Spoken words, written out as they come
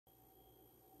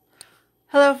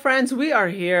Hello friends, we are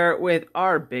here with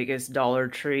our biggest Dollar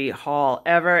Tree haul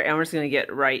ever, and we're just going to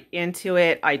get right into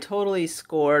it. I totally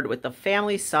scored with the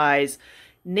family size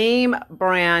name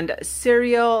brand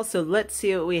cereal, so let's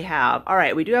see what we have. All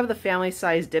right, we do have the family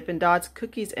size Dippin' Dots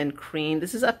cookies and cream.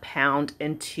 This is a pound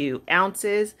and 2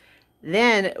 ounces.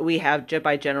 Then we have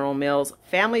by General Mills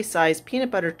family size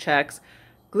peanut butter Chex,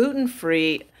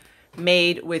 gluten-free,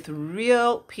 made with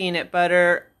real peanut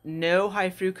butter, no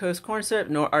high fructose corn syrup,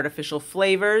 nor artificial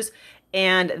flavors.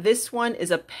 And this one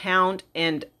is a pound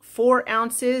and 4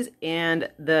 ounces, and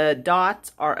the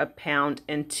dots are a pound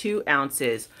and 2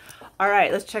 ounces. All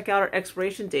right, let's check out our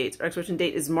expiration dates. Our expiration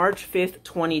date is March 5th,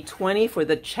 2020 for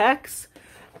the Chex,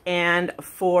 and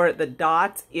for the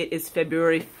dots, it is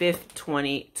February 5th,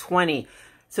 2020.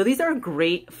 So these are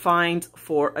great finds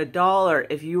for $1.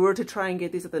 If you were to try and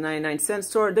get these at the 99-cent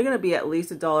store, they're going to be at least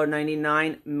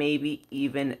 $1.99, maybe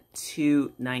even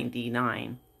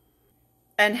 $2.99.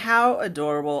 And how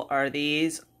adorable are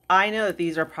these? I know that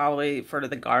these are probably for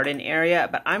the garden area,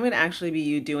 but I'm going to actually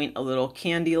be doing a little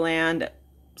Candyland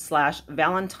 /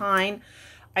 Valentine.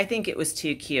 I think it was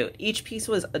too cute. Each piece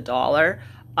was $1.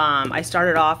 I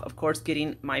started off, of course,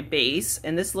 getting my base,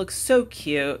 and this looks so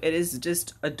cute. It is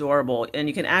just adorable, and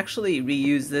you can actually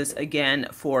reuse this again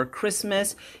for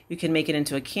Christmas. You can make it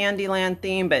into a Candyland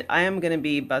theme, but I am going to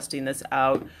be busting this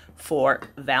out for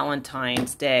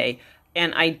Valentine's Day.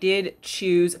 And I did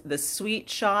choose the Sweet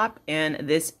Shop, and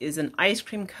this is an ice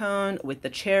cream cone with the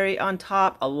cherry on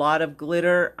top, a lot of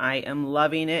glitter. I am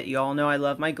loving it. You all know I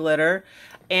love my glitter.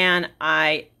 And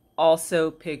I also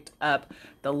picked up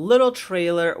the little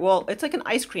trailer. Well, it's like an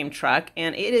ice cream truck,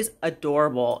 and it is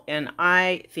adorable, and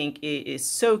I think it is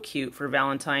so cute for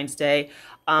Valentine's Day.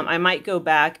 I might go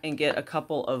back and get a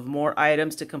couple of more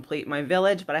items to complete my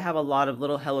village, but I have a lot of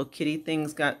little Hello Kitty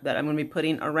things that I'm going to be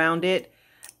putting around it.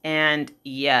 And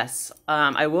yes,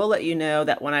 I will let you know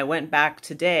that when I went back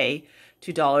today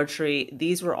to Dollar Tree,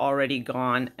 these were already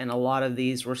gone, and a lot of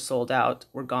these were sold out,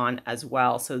 were gone as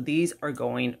well. So these are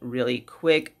going really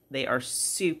quick. They are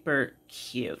super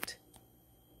cute.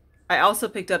 I also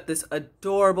picked up this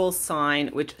adorable sign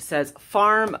which says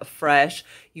Farm Fresh.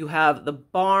 You have the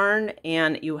barn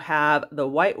and you have the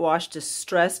whitewashed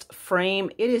distressed frame.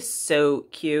 It is so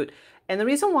cute. And the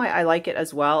reason why I like it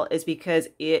as well is because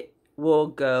it will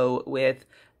go with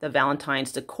the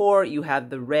Valentine's decor. You have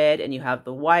the red and you have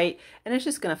the white, and it's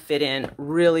just going to fit in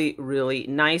really, really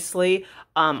nicely.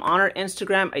 On our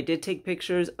Instagram, I did take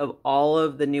pictures of all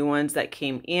of the new ones that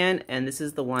came in, and this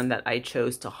is the one that I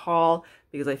chose to haul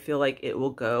because I feel like it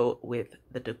will go with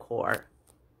the decor.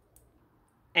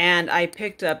 And I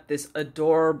picked up this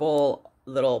adorable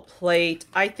little plate.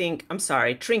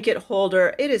 Trinket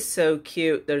holder. It is so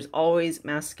cute. There's always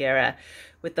mascara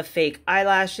with the fake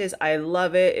eyelashes. I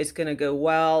love it. It's going to go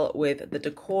well with the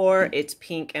decor. It's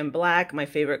pink and black, my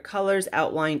favorite colors,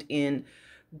 outlined in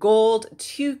gold.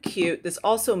 Too cute. This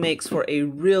also makes for a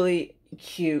really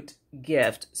cute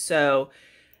gift. So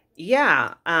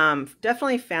yeah,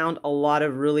 definitely found a lot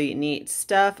of really neat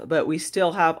stuff, but we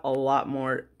still have a lot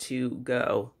more to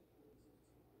go.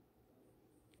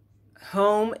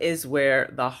 Home is where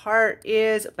the heart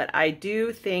is, but I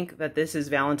do think that this is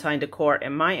Valentine decor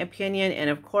in my opinion. And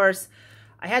of course,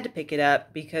 I had to pick it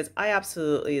up because I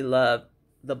absolutely love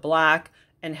the black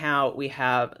and how we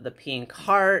have the pink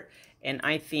heart. And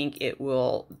I think it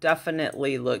will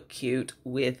definitely look cute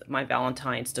with my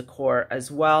Valentine's decor as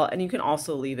well. And you can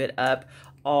also leave it up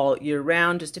all year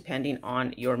round, just depending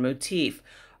on your motif.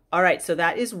 All right, so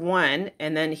that is one.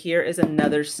 And then here is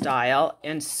another style,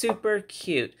 and super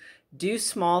cute. Do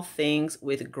small things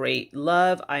with great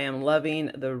love. I am loving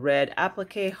the red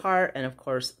applique heart, and of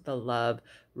course the love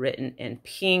written in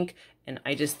pink. And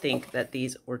I just think that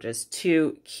these were just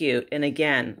too cute. And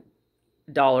again,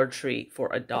 Dollar Tree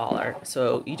for $1.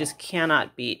 So you just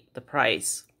cannot beat the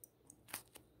price.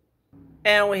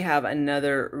 And we have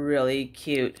another really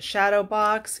cute shadow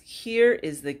box. Here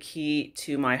is the key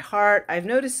to my heart. I've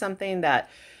noticed something that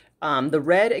the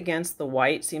red against the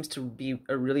white seems to be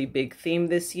a really big theme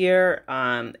this year,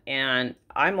 and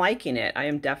I'm liking it. I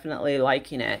am definitely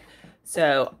liking it.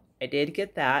 So I did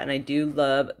get that, and I do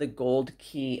love the gold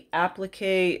key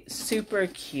applique. Super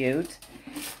cute.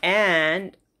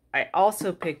 And I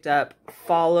also picked up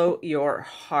Follow Your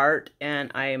Heart,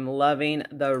 and I am loving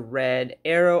the red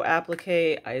arrow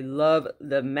applique. I love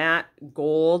the matte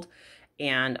gold.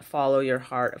 And Follow Your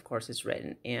Heart, of course, is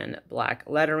written in black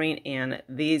lettering. And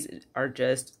these are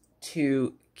just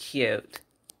too cute.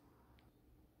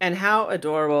 And how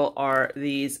adorable are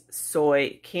these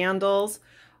soy candles?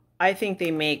 I think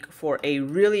they make for a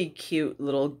really cute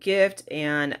little gift.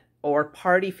 And or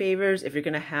party favors if you're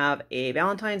going to have a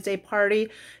Valentine's Day party.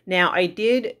 Now, I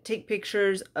did take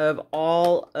pictures of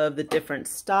all of the different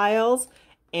styles,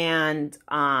 and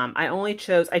I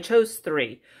chose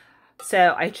 3.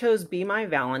 So I chose Be My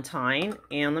Valentine,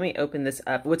 and let me open this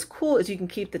up. What's cool is you can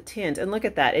keep the tins, and look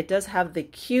at that. It does have the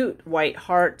cute white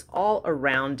hearts all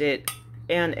around it,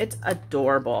 and it's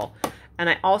adorable. And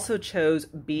I also chose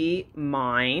Be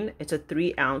Mine. It's a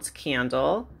 3-ounce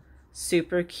candle.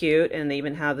 Super cute, and they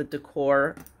even have the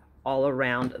decor all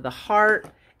around the heart.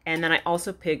 And then I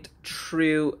also picked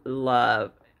True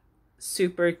Love.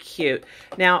 Super cute.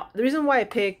 Now, the reason why I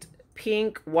picked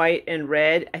pink, white, and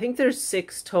red, I think there's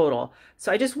 6 total.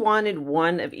 So I just wanted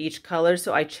one of each color,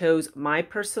 so I chose my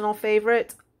personal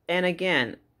favorite. And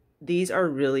again, these are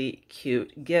really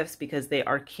cute gifts because they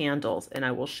are candles, and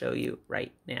I will show you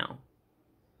right now.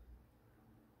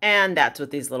 And that's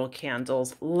what these little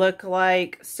candles look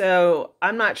like. So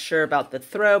I'm not sure about the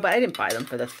throw, but I didn't buy them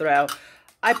for the throw.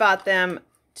 I bought them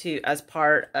as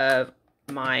part of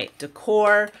my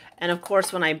decor. And of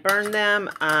course, when I burn them,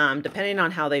 depending on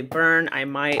how they burn, I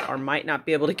might or might not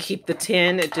be able to keep the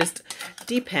tin. It just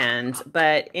depends.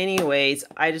 But anyways,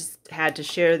 I just had to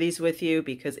share these with you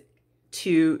because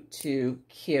too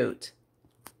cute.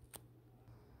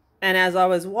 And as I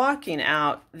was walking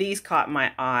out, these caught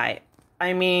my eye.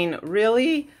 I mean,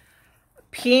 really?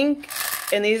 Pink,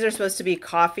 and these are supposed to be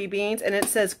coffee beans, and it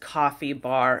says coffee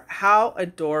bar. How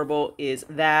adorable is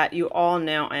that? You all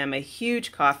know I am a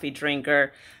huge coffee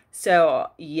drinker. So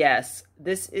yes,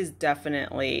 this is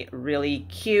definitely really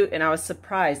cute, and I was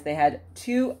surprised. They had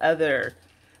 2 other,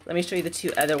 let me show you the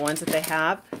 2 other ones that they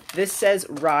have. This says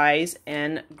Rise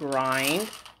and Grind.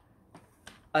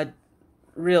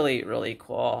 Really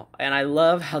cool, and I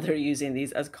love how they're using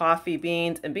these as coffee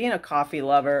beans, and being a coffee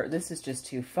lover, this is just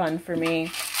too fun for me.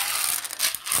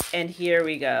 And here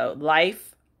we go.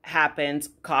 Life happens,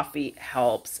 coffee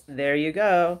helps. There you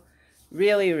go.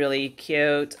 Really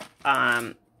cute.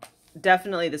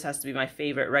 Definitely this has to be my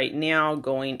favorite right now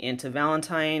going into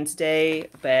Valentine's Day,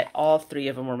 but all 3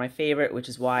 of them were my favorite, which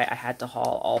is why I had to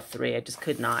haul all 3. I just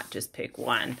could not just pick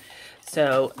one.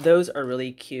 So those are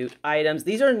really cute items.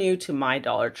 These are new to my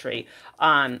Dollar Tree.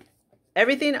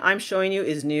 Everything I'm showing you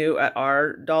is new at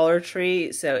our Dollar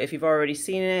Tree. So if you've already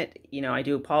seen it, you know, I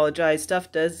do apologize.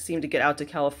 Stuff does seem to get out to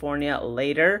California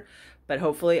later, but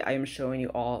hopefully I am showing you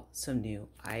all some new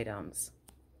items.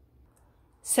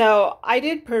 So I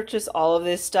did purchase all of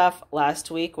this stuff last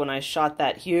week when I shot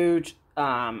that huge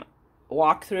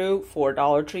walkthrough for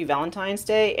Dollar Tree Valentine's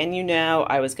Day. And you know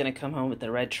I was going to come home with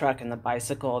the red truck and the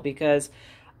bicycle because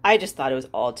I just thought it was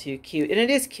all too cute. And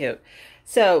it is cute.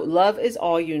 So love is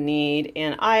all you need.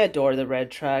 And I adore the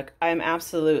red truck. I'm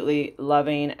absolutely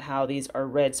loving how these are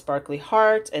red sparkly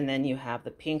hearts. And then you have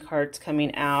the pink hearts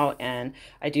coming out. And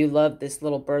I do love this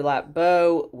little burlap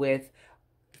bow with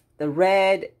the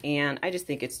red, and I just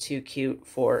think it's too cute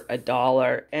for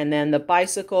 $1. And then the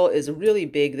bicycle is really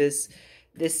big this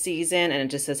season, and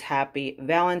it just says Happy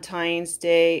Valentine's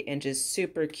Day, and just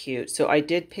super cute. So I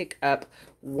did pick up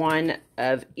one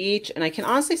of each, and I can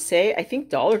honestly say I think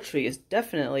Dollar Tree is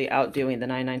definitely outdoing the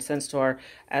 99-cent store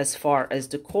as far as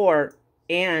decor,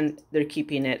 and they're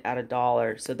keeping it at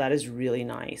 $1. So that is really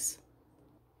nice.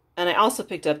 And I also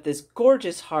picked up this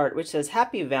gorgeous heart, which says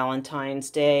Happy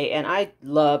Valentine's Day. And I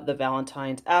love the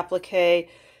Valentine's applique.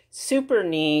 Super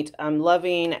neat. I'm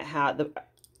loving how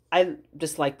I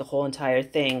just like the whole entire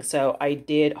thing. So I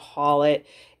did haul it,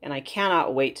 and I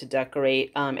cannot wait to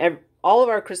decorate. All of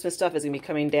our Christmas stuff is going to be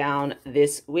coming down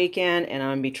this weekend, and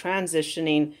I'm going to be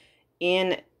transitioning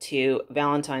into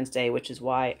Valentine's Day, which is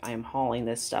why I'm hauling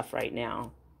this stuff right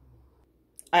now.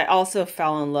 I also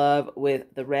fell in love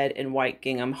with the red and white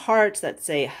gingham hearts that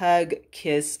say Hug,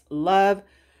 Kiss, Love.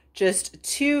 Just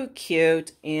too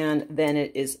cute. And then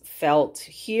it is felt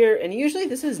here. And usually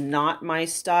this is not my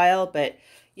style, but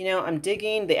you know, I'm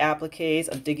digging the appliques,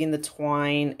 I'm digging the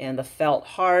twine and the felt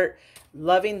heart,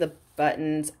 loving the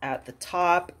buttons at the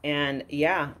top. And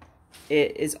yeah,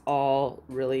 it is all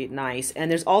really nice. And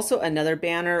there's also another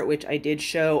banner, which I did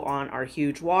show on our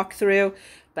huge walkthrough,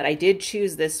 but I did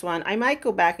choose this one. I might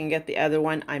go back and get the other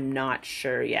one. I'm not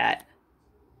sure yet.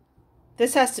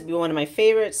 This has to be one of my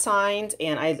favorite signs,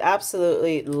 and I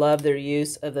absolutely love their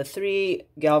use of the 3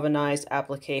 galvanized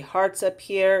applique hearts up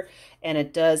here. And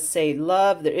it does say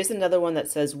love. There is another one that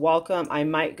says welcome. I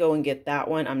might go and get that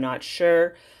one. I'm not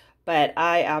sure, but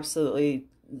I absolutely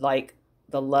like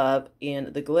the love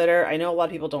in the glitter. I know a lot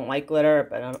of people don't like glitter,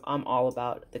 but I'm all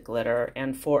about the glitter.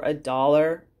 And for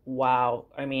 $1, wow.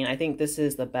 I mean, I think this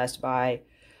is the best buy.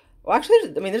 Well, actually,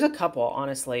 I mean, there's a couple,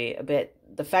 honestly, but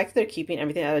the fact that they're keeping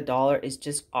everything at $1 is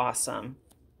just awesome.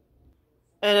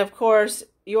 And of course,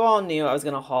 you all knew I was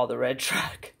going to haul the red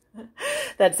truck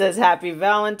that says Happy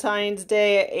Valentine's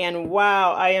Day. And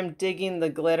wow, I am digging the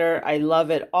glitter. I love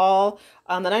it all.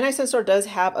 The 99-cent store does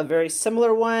have a very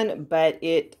similar one, but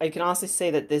I can honestly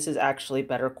say that this is actually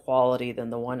better quality than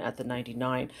the one at the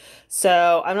 99.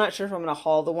 So I'm not sure if I'm going to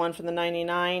haul the one from the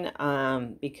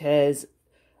 99 because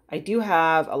I do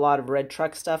have a lot of red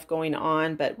truck stuff going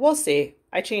on, but we'll see.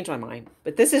 I changed my mind.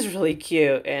 But this is really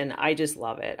cute, and I just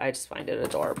love it. I just find it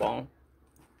adorable.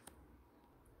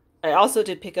 I also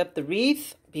did pick up the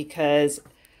wreath because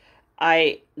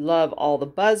I love all the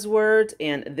buzzwords,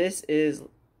 and this is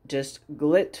just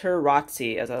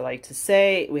glitterazzi, as I like to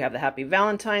say. We have the Happy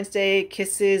Valentine's Day,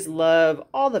 kisses, love,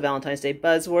 all the Valentine's Day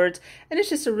buzzwords, and it's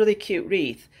just a really cute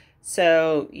wreath.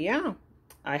 So, yeah.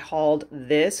 I hauled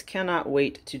this. Cannot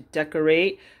wait to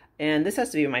decorate. And this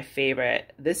has to be my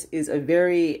favorite. This is a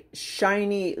very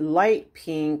shiny light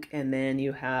pink. And then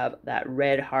you have that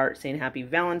red heart saying Happy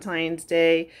Valentine's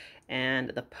Day. And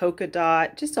the polka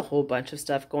dot. Just a whole bunch of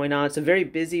stuff going on. It's a very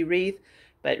busy wreath,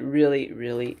 but really,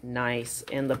 really nice.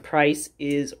 And the price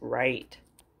is right.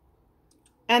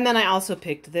 And then I also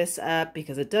picked this up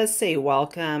because it does say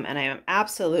welcome. And I am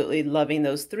absolutely loving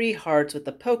those 3 hearts with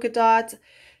the polka dots.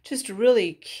 Just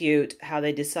really cute how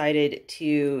they decided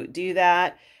to do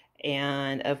that.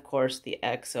 And of course the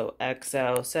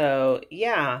XOXO. So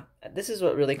yeah, this is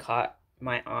what really caught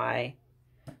my eye.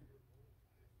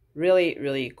 Really,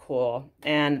 really cool.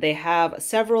 And they have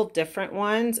several different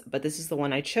ones, but this is the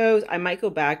one I chose. I might go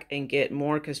back and get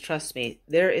more because trust me,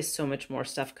 there is so much more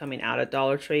stuff coming out of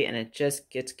Dollar Tree and it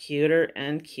just gets cuter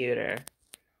and cuter.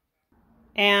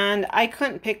 And I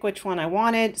couldn't pick which one I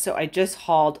wanted, so I just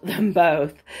hauled them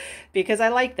both because I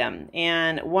like them.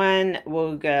 And one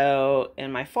will go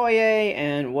in my foyer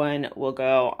and one will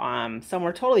go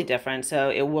somewhere totally different, so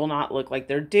it will not look like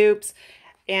they're dupes.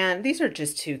 And these are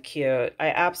just too cute. I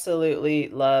absolutely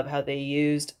love how they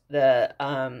used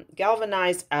the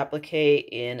galvanized applique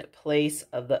in place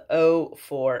of the O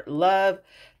for love.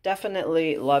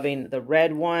 Definitely loving the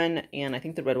red one, and I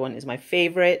think the red one is my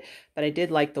favorite, but I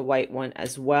did like the white one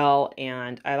as well,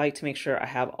 and I like to make sure I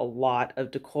have a lot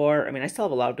of decor. I mean, I still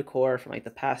have a lot of decor from like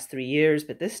the past 3 years,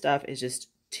 but this stuff is just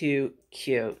too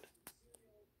cute.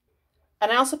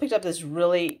 And I also picked up this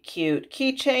really cute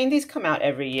keychain. These come out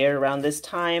every year around this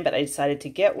time, but I decided to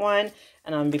get one,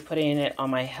 and I'm going to be putting it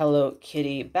on my Hello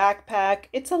Kitty backpack.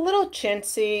 It's a little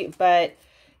chintzy, but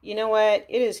you know what?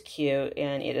 It is cute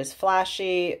and it is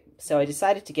flashy, so I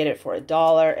decided to get it for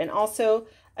 $1. And also,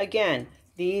 again,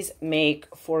 these make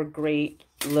for great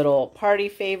little party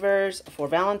favors for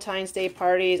Valentine's Day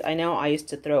parties. I know I used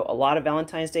to throw a lot of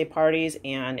Valentine's Day parties,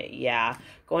 and yeah,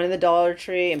 going to the Dollar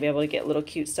Tree and be able to get little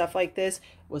cute stuff like this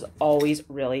was always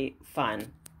really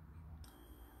fun.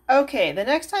 Okay, the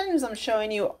next items I'm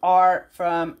showing you are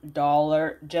from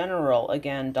Dollar General.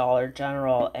 Again, Dollar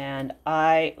General. And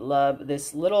I love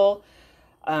this little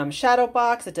shadow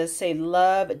box. It does say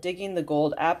love, digging the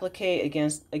gold applique.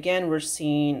 Again, we're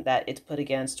seeing that it's put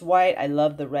against white. I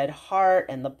love the red heart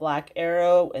and the black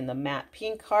arrow and the matte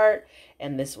pink heart.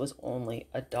 And this was only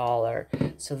 $1.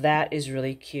 So that is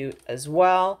really cute as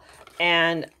well.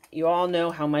 And you all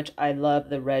know how much I love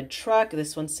the red truck.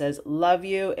 This one says love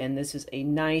you, and this is a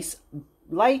nice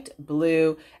light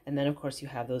blue. And then of course you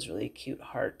have those really cute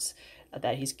hearts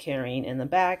that he's carrying in the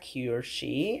back, he or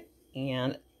she,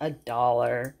 and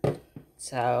 $1.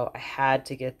 So I had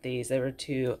to get these. They were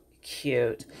too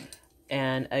cute.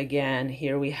 And again,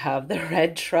 here we have the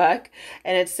red truck,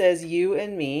 and it says you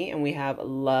and me, and we have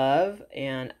love,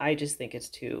 and I just think it's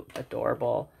too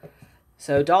adorable.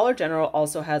 So Dollar General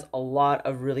also has a lot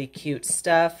of really cute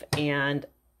stuff, and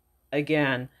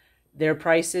again, their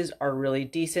prices are really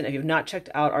decent. If you've not checked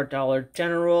out our Dollar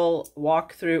General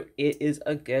walkthrough, it is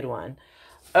a good one.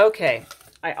 Okay,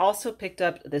 I also picked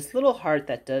up this little heart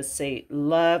that does say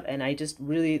love, and I just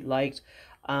really liked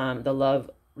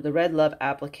the red love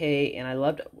applique, and I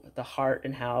loved the heart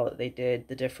and how they did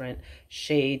the different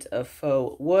shades of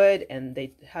faux wood, and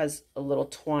it has a little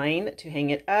twine to hang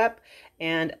it up,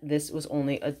 and this was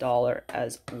only $1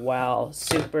 as well.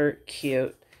 Super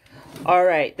cute. All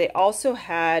right, they also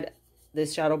had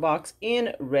this shadow box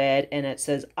in red, and it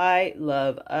says I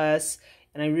love us,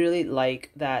 and I really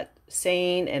like that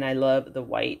saying, and I love the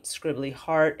white scribbly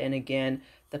heart, and again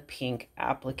the pink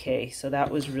applique. So that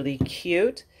was really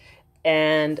cute.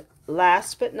 And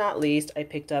last but not least, I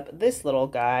picked up this little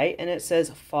guy, and it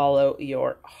says follow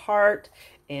your heart,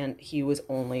 and he was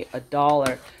only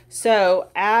 $1. So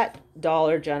at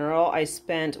Dollar General, I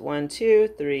spent 1,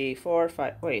 2, 3, 4,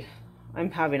 5, wait,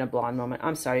 I'm having a blonde moment.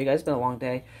 I'm sorry, you guys, it's been a long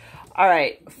day. All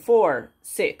right, 4,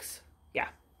 6, yeah.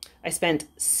 I spent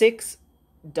 $6.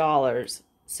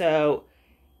 So,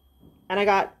 and I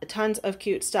got tons of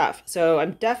cute stuff. So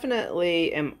I'm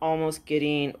definitely am almost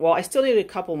getting, well, I still need a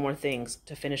couple more things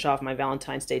to finish off my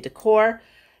Valentine's Day decor.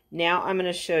 Now I'm going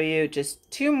to show you just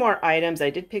 2 more items I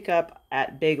did pick up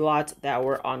at Big Lots that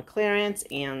were on clearance,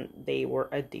 and they were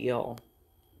a deal.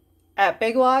 At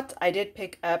Big Lots, I did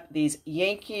pick up these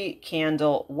Yankee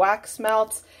Candle wax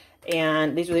melts,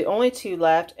 and these are the only 2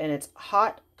 left, and it's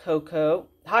hot cocoa,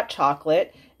 hot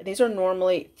chocolate, and these are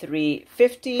normally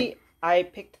 $3.50. I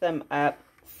picked them up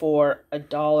for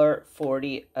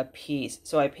 $1.40 a piece.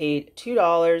 So I paid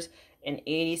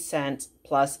 $2.80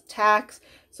 plus tax.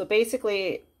 So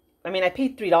basically, I mean, I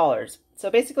paid $3. So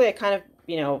basically I kind of,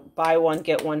 you know, buy one,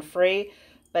 get one free.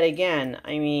 But again,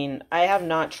 I mean, I have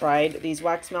not tried these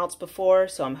wax melts before,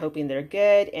 so I'm hoping they're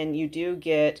good. And you do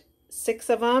get 6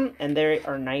 of them, and they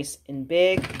are nice and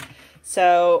big.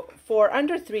 So for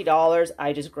under $3,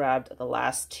 I just grabbed the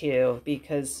last 2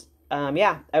 because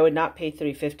yeah, I would not pay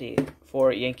 $3.50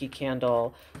 for Yankee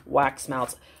Candle wax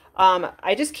melts.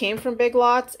 I just came from Big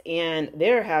Lots, and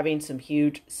they're having some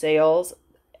huge sales.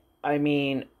 I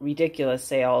mean, ridiculous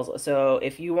sales. So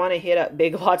if you want to hit up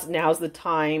Big Lots, now's the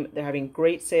time. They're having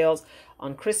great sales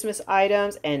on Christmas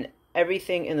items, and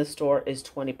everything in the store is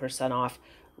 20% off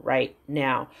right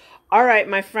now. All right,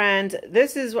 my friends,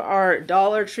 this is our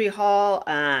Dollar Tree haul.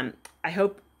 I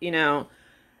hope, you know,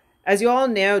 as you all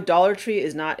know, Dollar Tree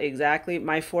is not exactly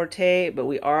my forte, but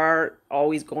we are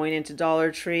always going into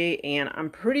Dollar Tree, and I'm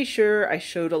pretty sure I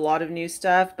showed a lot of new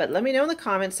stuff, but let me know in the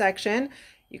comment section.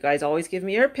 You guys always give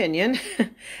me your opinion,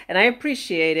 and I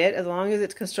appreciate it as long as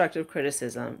it's constructive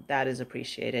criticism. That is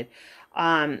appreciated.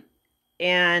 And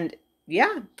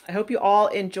yeah, I hope you all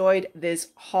enjoyed this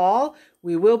haul.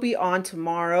 We will be on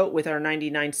tomorrow with our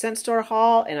 99-cent store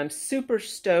haul, and I'm super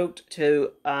stoked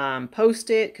to post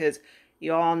it because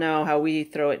you all know how we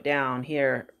throw it down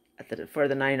here at for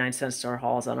the 99-cent store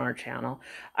hauls on our channel.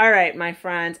 All right, my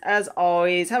friends, as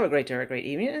always, have a great day or a great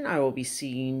evening, and I will be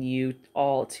seeing you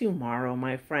all tomorrow,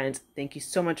 my friends. Thank you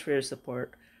so much for your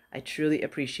support. I truly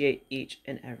appreciate each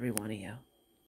and every one of you.